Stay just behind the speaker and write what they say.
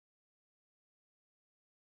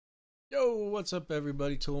Yo, what's up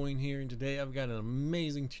everybody, Tulwean here, and today I've got an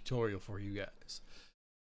amazing tutorial for you guys.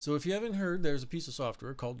 So if you haven't heard, there's a piece of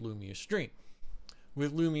software called Lumia Stream.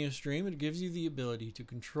 With Lumia Stream, it gives you the ability to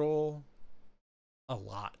control a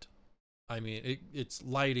lot. I mean, it's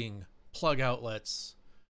lighting, plug outlets,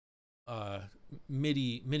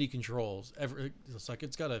 Midi controls. It's like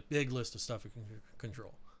it's got a big list of stuff it can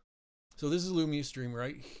control. So this is Lumia Stream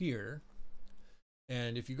right here.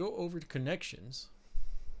 And if you go over to connections,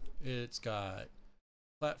 it's got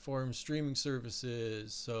platform streaming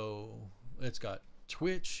services. So it's got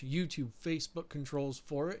Twitch, YouTube, Facebook controls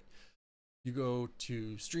for it. You go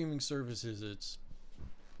to streaming services, it's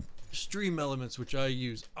Stream Elements, which I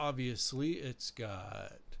use, obviously. It's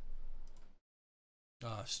got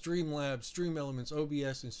Streamlabs, Stream Elements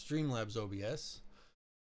OBS, and Streamlabs OBS.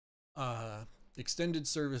 Extended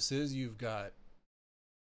services, you've got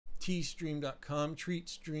tstream.com,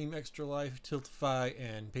 TreatStream, Extra Life, Tiltify,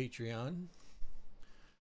 and Patreon.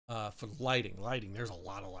 For lighting, there's a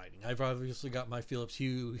lot of lighting. I've obviously got my Philips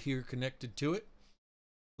Hue here connected to it.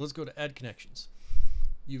 Let's go to add connections.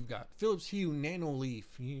 You've got Philips Hue Nano Leaf,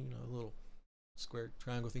 you know, little square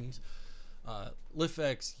triangle thingies.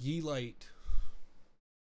 LiftX, Yeesite.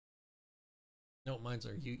 No, mine's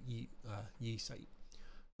are Yeesite.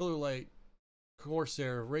 Color Light,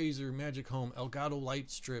 Corsair, Razer, Magic Home, Elgato light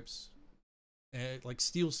strips, like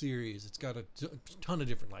Steel Series. It's got a ton of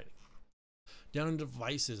different lighting. Down in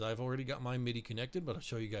devices, I've already got my Midi connected, but I'll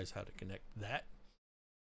show you guys how to connect that.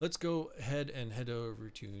 Let's go ahead and head over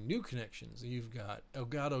to new connections. You've got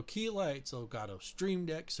Elgato key lights, Elgato Stream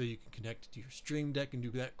Deck, so you can connect it to your Stream Deck and do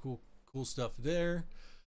that cool stuff there.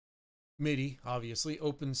 Midi, obviously.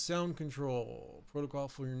 Open sound control protocol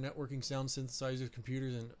for your networking, sound synthesizers,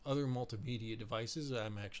 computers, and other multimedia devices.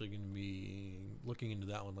 I'm actually going to be looking into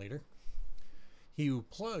that one later. Hue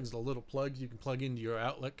plugs, the little plugs you can plug into your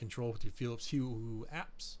outlet control with your Philips Hue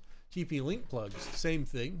apps. TP-Link plugs, same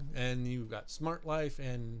thing. And you've got Smart Life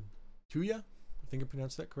and Tuya. I think I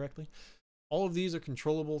pronounced that correctly. All of these are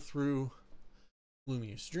controllable through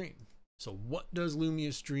Lumia Stream. So what does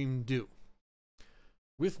Lumia Stream do?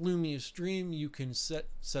 With Lumia Stream, you can set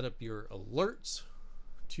up your alerts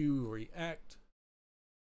to react.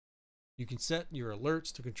 You can set your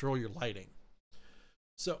alerts to control your lighting.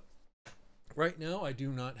 So right now, I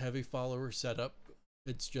do not have a follower set up.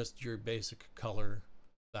 It's just your basic color,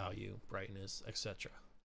 value, brightness, etc.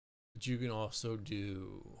 But you can also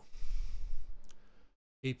do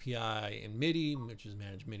API and Midi, which is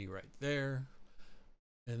manage Midi right there.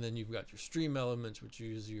 And then you've got your stream elements, which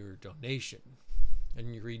is your donation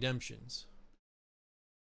and your redemptions.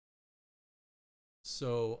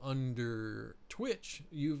 So under Twitch,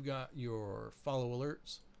 you've got your follow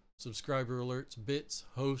alerts, subscriber alerts, bits,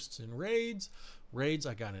 hosts, and raids. Raids,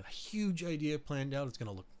 I got a huge idea planned out. It's going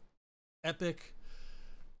to look epic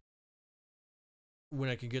when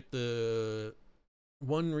I can get the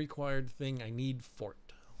one required thing I need for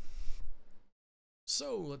it.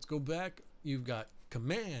 So let's go back. You've got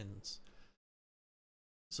commands.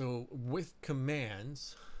 So with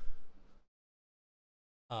commands,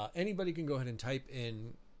 anybody can go ahead and type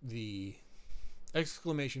in the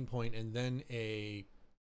exclamation point and then a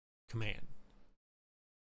command.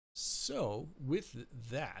 So with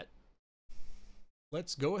that,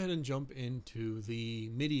 let's go ahead and jump into the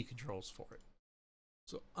Midi controls for it.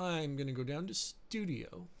 So I'm going to go down to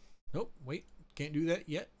Studio. Nope, wait, can't do that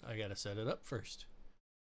yet. I got to set it up first.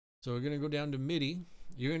 So we're going to go down to Midi.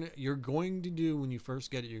 You're going to do, when you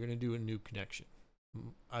first get it, you're going to do a new connection.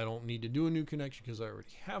 I don't need to do a new connection because I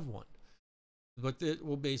already have one. But it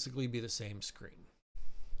will basically be the same screen.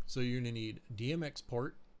 So you're going to need DMX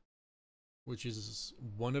port, which is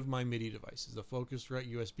one of my Midi devices. The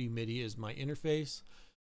Focusrite USB Midi is my interface,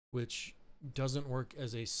 which doesn't work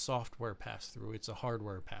as a software pass-through. It's a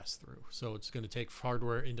hardware pass-through. So it's going to take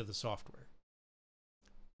hardware into the software.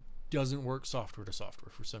 Doesn't work software to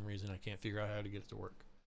software for some reason. I can't figure out how to get it to work.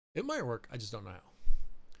 It might work, I just don't know how.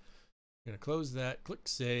 I'm going to close that, click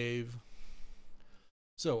save.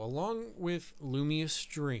 So along with Lumia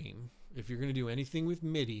Stream, if you're going to do anything with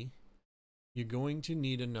Midi, you're going to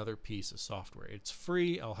need another piece of software. It's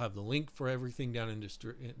free. I'll have the link for everything down in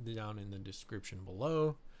the description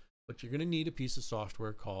below. But you're going to need a piece of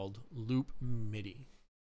software called Loopmidi.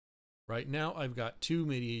 Right now, I've got two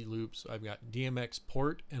Midi loops. I've got DMX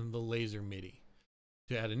port and the laser Midi.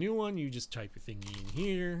 To add a new one, you just type your thing in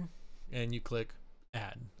here and you click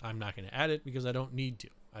add. I'm not going to add it because I don't need to.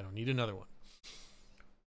 I don't need another one.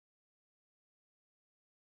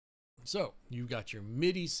 So you've got your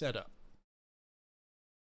Midi set up.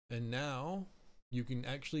 And now you can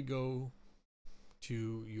actually go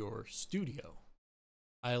to your studio.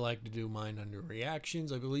 I like to do mine under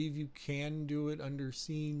reactions. I believe you can do it under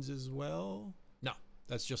scenes as well. No,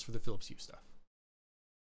 that's just for the Philips Hue stuff.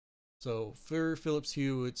 So for Philips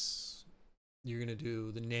Hue, you're going to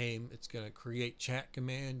do the name. It's going to create chat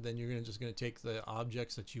command. Then you're just going to take the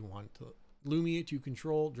objects that you want to Lumia to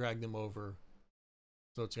control, drag them over.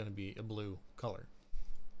 So it's going to be a blue color.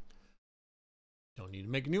 Don't need to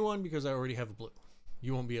make a new one because I already have a blue.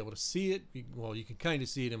 You won't be able to see it. Well, you can kind of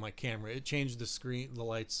see it in my camera. It changed the screen, the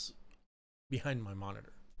lights behind my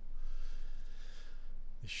monitor.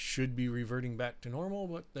 It should be reverting back to normal,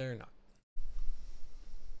 but they're not.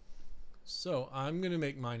 So I'm going to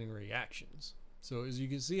make mine in reactions. So as you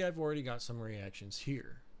can see, I've already got some reactions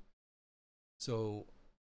here. So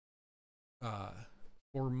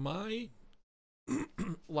for my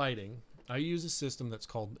lighting, I use a system that's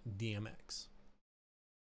called DMX.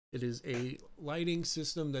 It is a lighting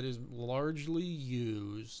system that is largely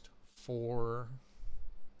used for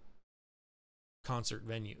concert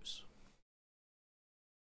venues.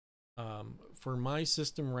 For my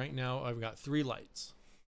system right now, I've got 3 lights.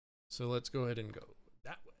 So let's go ahead and go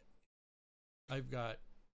that way. I've got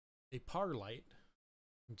a par light,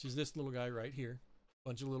 which is this little guy right here.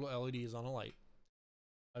 Bunch of little LEDs on a light.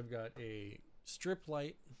 I've got a strip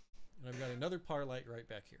light, and I've got another par light right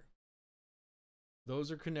back here.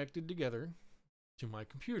 Those are connected together to my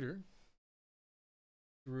computer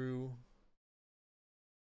through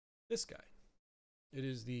this guy. It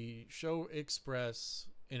is the ShowXpress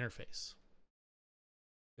interface.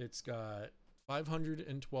 It's got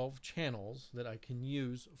 512 channels that I can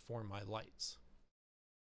use for my lights.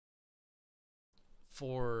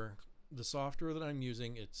 For the software that I'm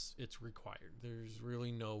using, it's required. There's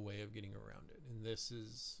really no way of getting around it. And this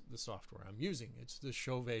is the software I'm using. It's the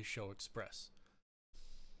Chauvet ShowXpress.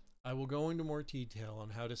 I will go into more detail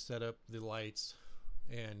on how to set up the lights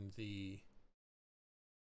and the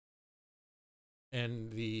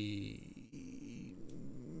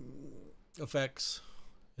effects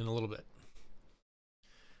in a little bit,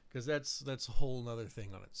 because that's a whole nother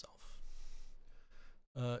thing on itself.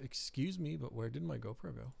 Excuse me, but where did my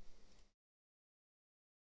GoPro go?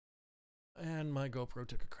 And my GoPro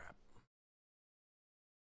took a crap.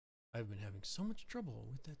 I've been having so much trouble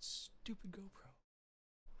with that stupid GoPro.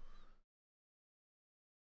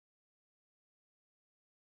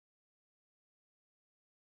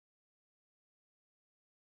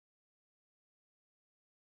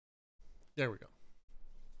 There we go.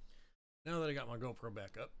 Now that I got my GoPro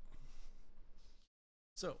back up.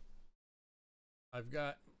 So, I've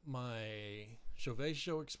got my Chauvet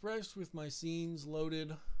ShowXpress with my scenes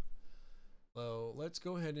loaded. So, let's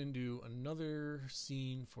go ahead and do another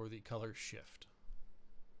scene for the color shift.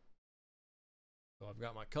 So, I've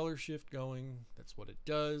got my color shift going. That's what it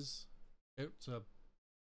does. It's a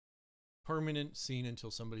permanent scene until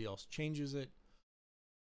somebody else changes it.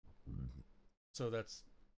 So,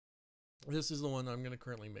 this is the one I'm going to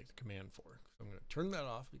currently make the command for. So I'm going to turn that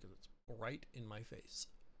off because it's right in my face.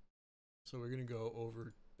 So we're going to go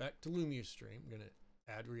over back to Lumia Stream. I'm going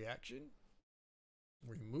to add reaction.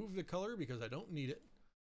 Remove the color because I don't need it.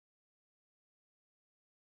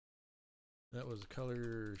 That was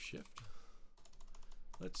color shift.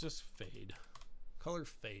 Let's just fade. Color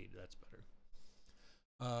fade, that's better.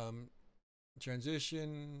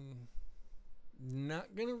 Transition.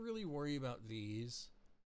 Not going to really worry about these,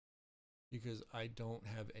 because I don't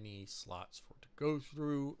have any slots for it to go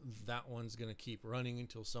through. That one's going to keep running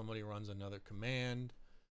until somebody runs another command.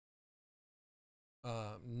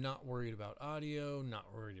 Not worried about audio,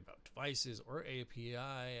 not worried about devices or API.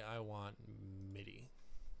 I want MIDI.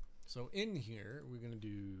 So in here, we're going to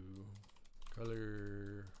do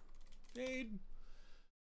color fade.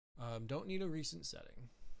 Don't need a recent setting.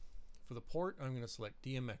 For the port, I'm going to select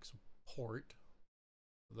DMX port,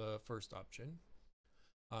 the first option.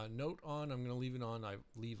 Note on, I'm going to leave it on. I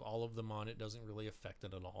leave all of them on. It doesn't really affect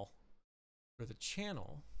it at all. For the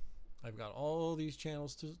channel, I've got all these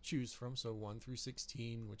channels to choose from. So 1 through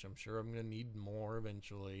 16, which I'm sure I'm going to need more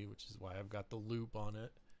eventually, which is why I've got the loop on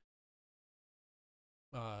it.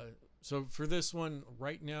 So for this one,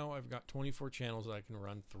 right now, I've got 24 channels that I can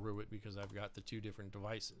run through it because I've got the 2 different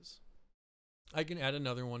devices. I can add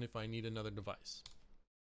another one if I need another device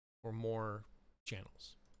or more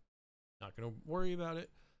channels. Not going to worry about it.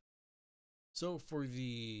 So for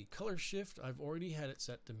the color shift, I've already had it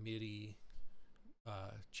set to MIDI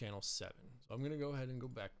channel 7. So I'm going to go ahead and go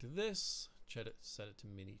back to this, set it to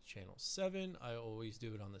MIDI channel 7. I always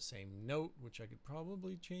do it on the same note, which I could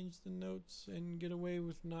probably change the notes and get away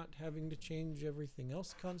with not having to change everything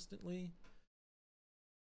else constantly.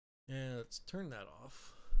 And let's turn that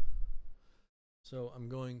off. So I'm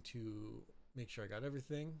going to make sure I got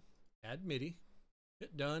everything. Add MIDI.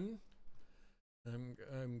 Hit done.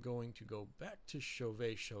 I'm going to go back to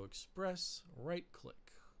Chauvet ShowXpress, right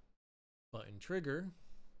click, button trigger.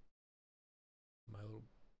 My little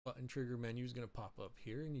button trigger menu is going to pop up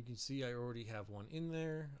here, and you can see I already have one in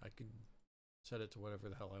there. I can set it to whatever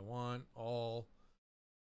the hell I want. All,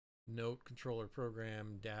 note, controller,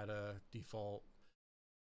 program, data, default.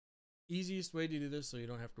 Easiest way to do this so you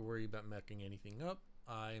don't have to worry about messing anything up.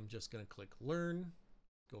 I'm just going to click learn,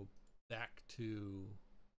 go back to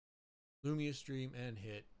Lumia stream and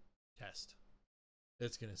hit test.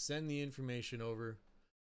 It's going to send the information over.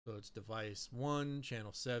 So it's device 1,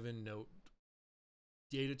 channel 7, note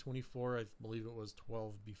data 24, I believe it was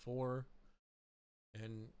 12 before,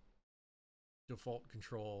 and default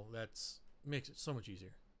control. That's makes it so much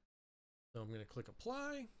easier. So I'm going to click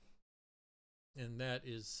apply, and that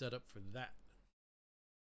is set up for that.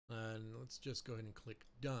 And let's just go ahead and click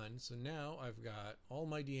done. So now I've got all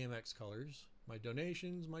my DMX colors, my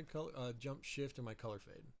donations, my color, jump shift, and my color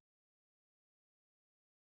fade.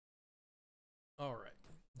 All right,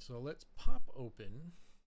 so let's pop open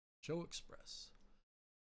ShowXpress.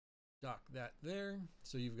 Dock that there.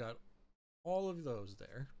 So you've got all of those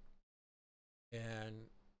there. And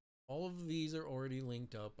all of these are already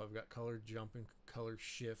linked up. I've got color jump and color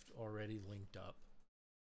shift already linked up.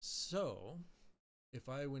 So if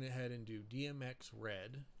I went ahead and do DMX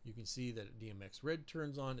red, you can see that DMX red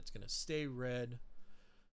turns on. It's going to stay red.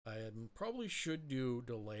 I probably should do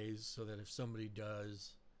delays so that if somebody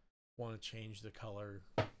does want to change the color,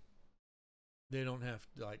 they don't have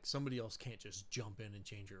to, like, somebody else can't just jump in and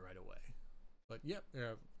change it right away. But yep,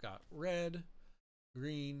 I've got red,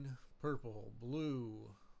 green, purple,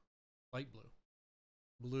 blue, light blue,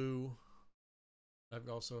 blue. I've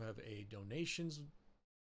also have a donations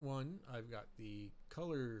one. I've got the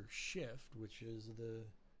color shift, which is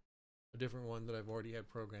a different one that I've already had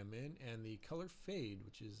programmed in, and the color fade,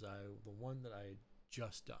 which is the one that I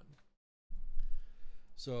just done.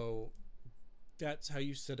 So that's how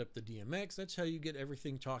you set up the DMX. That's how you get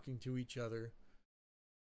everything talking to each other.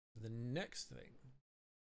 The next thing,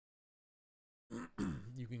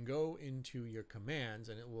 you can go into your commands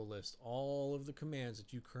and it will list all of the commands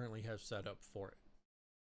that you currently have set up for it.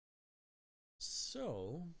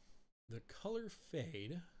 So the color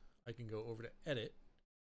fade, I can go over to edit,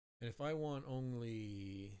 and if I want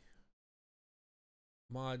only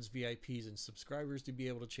mods, VIPs, and subscribers to be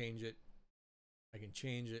able to change it, I can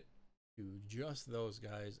change it to just those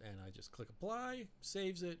guys, and I just click apply,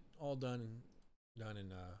 saves it, all done,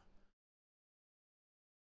 and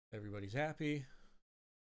everybody's happy.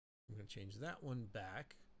 I'm going to change that one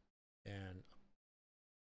back and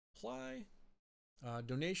apply.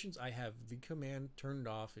 Donations, I have the command turned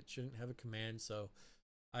off. It shouldn't have a command, so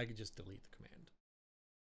I could just delete the command.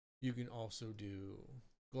 You can also do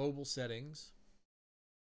global settings.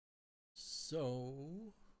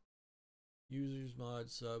 So users,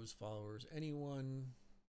 mods, subs, followers, anyone.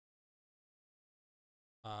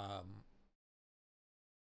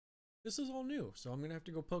 This is all new, so I'm going to have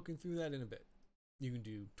to go poking through that in a bit. You can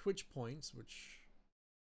do Twitch points, which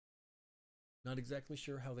not exactly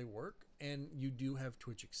sure how they work, and you do have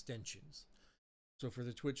Twitch extensions. So for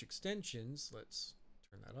the Twitch extensions, let's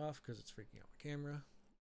turn that off because it's freaking out my camera.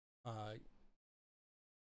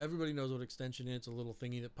 Everybody knows what extension is. It's a little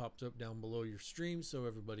thingy that pops up down below your stream so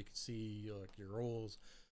everybody can see like your roles,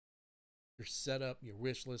 your setup, your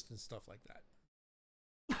wish list, and stuff like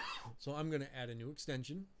that. So I'm going to add a new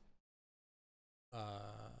extension.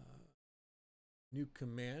 New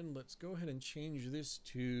command. Let's go ahead and change this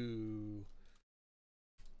to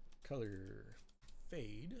color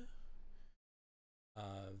fade.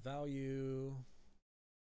 Value.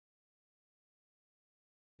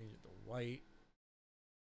 Change it to white.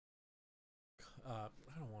 I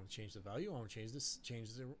don't want to change the value. I want to change this. Change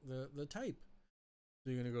the type.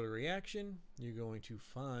 So you're going to go to reaction. You're going to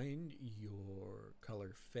find your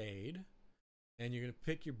color fade, and you're going to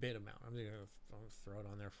pick your bit amount. I'm going to throw it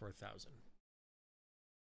on there for 1,000.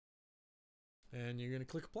 And you're going to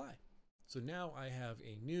click apply. So now I have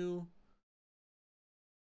a new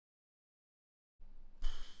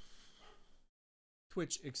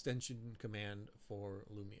Twitch extension command for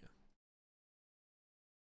Lumia.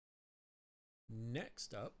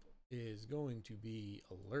 Next up is going to be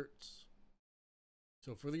alerts.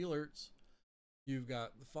 So for the alerts, you've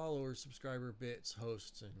got the followers, subscriber, bits,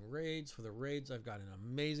 hosts, and raids. For the raids, I've got an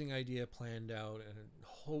amazing idea planned out, and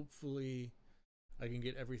hopefully I can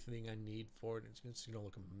get everything I need for it. It's going to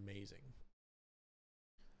look amazing.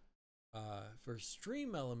 For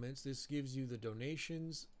stream elements, this gives you the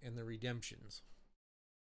donations and the redemptions.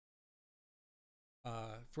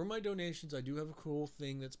 For my donations, I do have a cool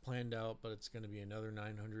thing that's planned out, but it's going to be another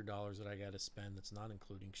 $900 that I got to spend. That's not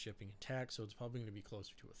including shipping and tax, so it's probably going to be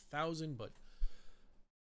closer to $1,000, but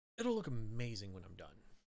it'll look amazing when I'm done.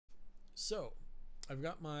 So I've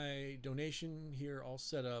got my donation here all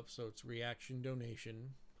set up, so it's reaction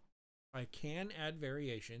donation. I can add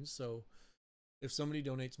variations, so if somebody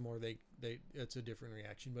donates more, it's a different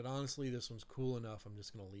reaction, but honestly, this one's cool enough, I'm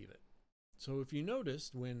just going to leave it. So if you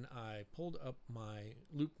noticed, when I pulled up my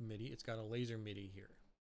Loopmidi, it's got a laser MIDI here.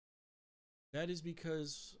 That is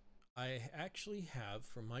because I actually have,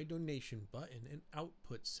 for my donation button, an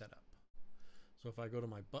output set up. So if I go to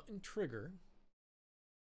my button trigger,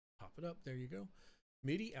 pop it up, there you go.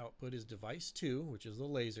 MIDI output is device 2, which is the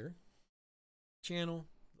laser, channel,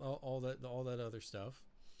 all that other stuff.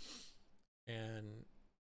 And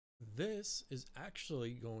this is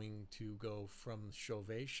actually going to go from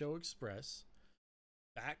Chauvet ShowXpress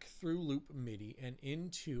back through Loopmidi and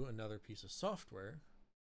into another piece of software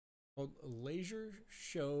called Laser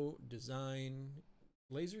Show Designer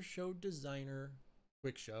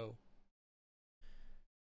Quick Show.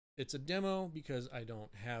 It's a demo because I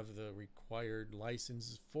don't have the required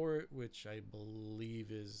license for it, which I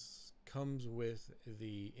believe comes with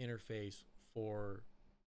the interface for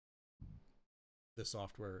the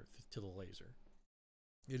software to the laser.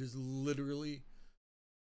 It is literally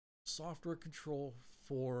software control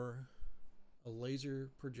for a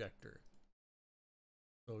laser projector.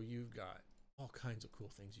 So you've got all kinds of cool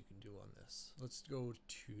things you can do on this. Let's go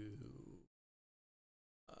to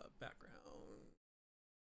background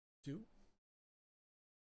 2,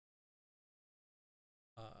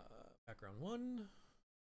 background 1.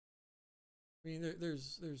 I mean,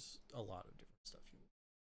 there's a lot of different stuff you can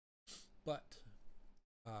do. But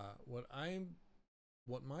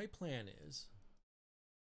what my plan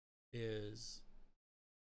is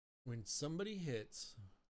when somebody hits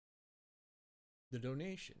the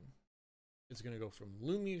donation, it's going to go from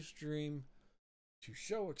Lumia stream to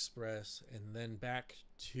ShowXpress and then back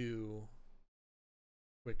to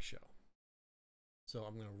Quick Show. So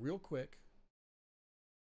I'm going to real quick,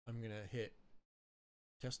 I'm going to hit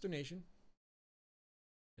test donation.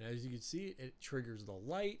 And as you can see, it triggers the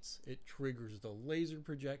lights, it triggers the laser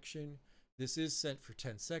projection. This is set for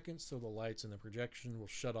 10 seconds, so the lights and the projection will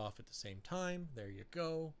shut off at the same time. There you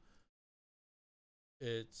go.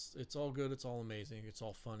 It's all good, it's all amazing, it's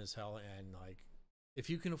all fun as hell, and like, if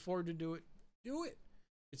you can afford to do it, do it.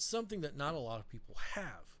 It's something that not a lot of people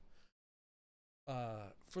have.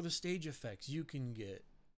 For the stage effects, you can get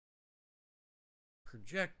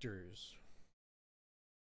projectors.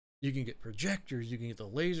 You can get the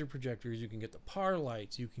laser projectors, you can get the par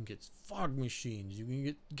lights, you can get fog machines, you can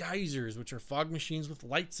get geysers, which are fog machines with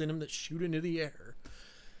lights in them that shoot into the air.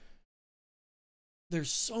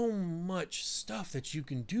 There's so much stuff that you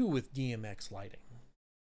can do with DMX lighting.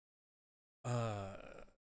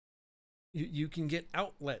 You can get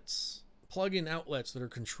outlets, plug-in outlets that are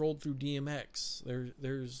controlled through DMX.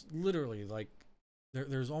 There's literally like,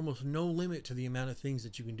 there's almost no limit to the amount of things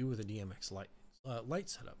that you can do with a DMX light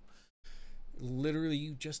setup. Literally,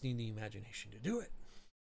 you just need the imagination to do it.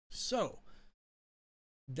 So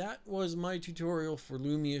that was my tutorial for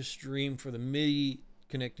Lumia stream for the MIDI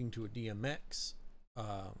connecting to a DMX.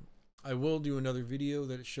 I will do another video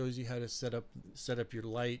that shows you how to set up your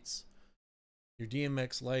lights, your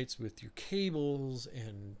DMX lights with your cables,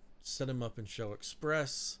 and set them up in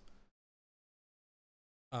ShowXpress.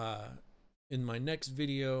 In my next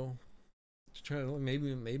video, to try to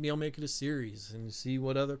maybe I'll make it a series and see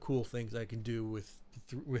what other cool things I can do with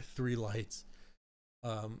 3 lights.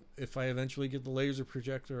 If I eventually get the laser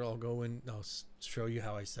projector, I'll go and I'll show you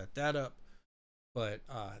how I set that up. But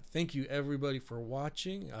thank you everybody for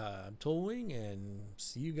watching. I'm Tulwean, and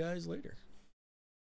see you guys later.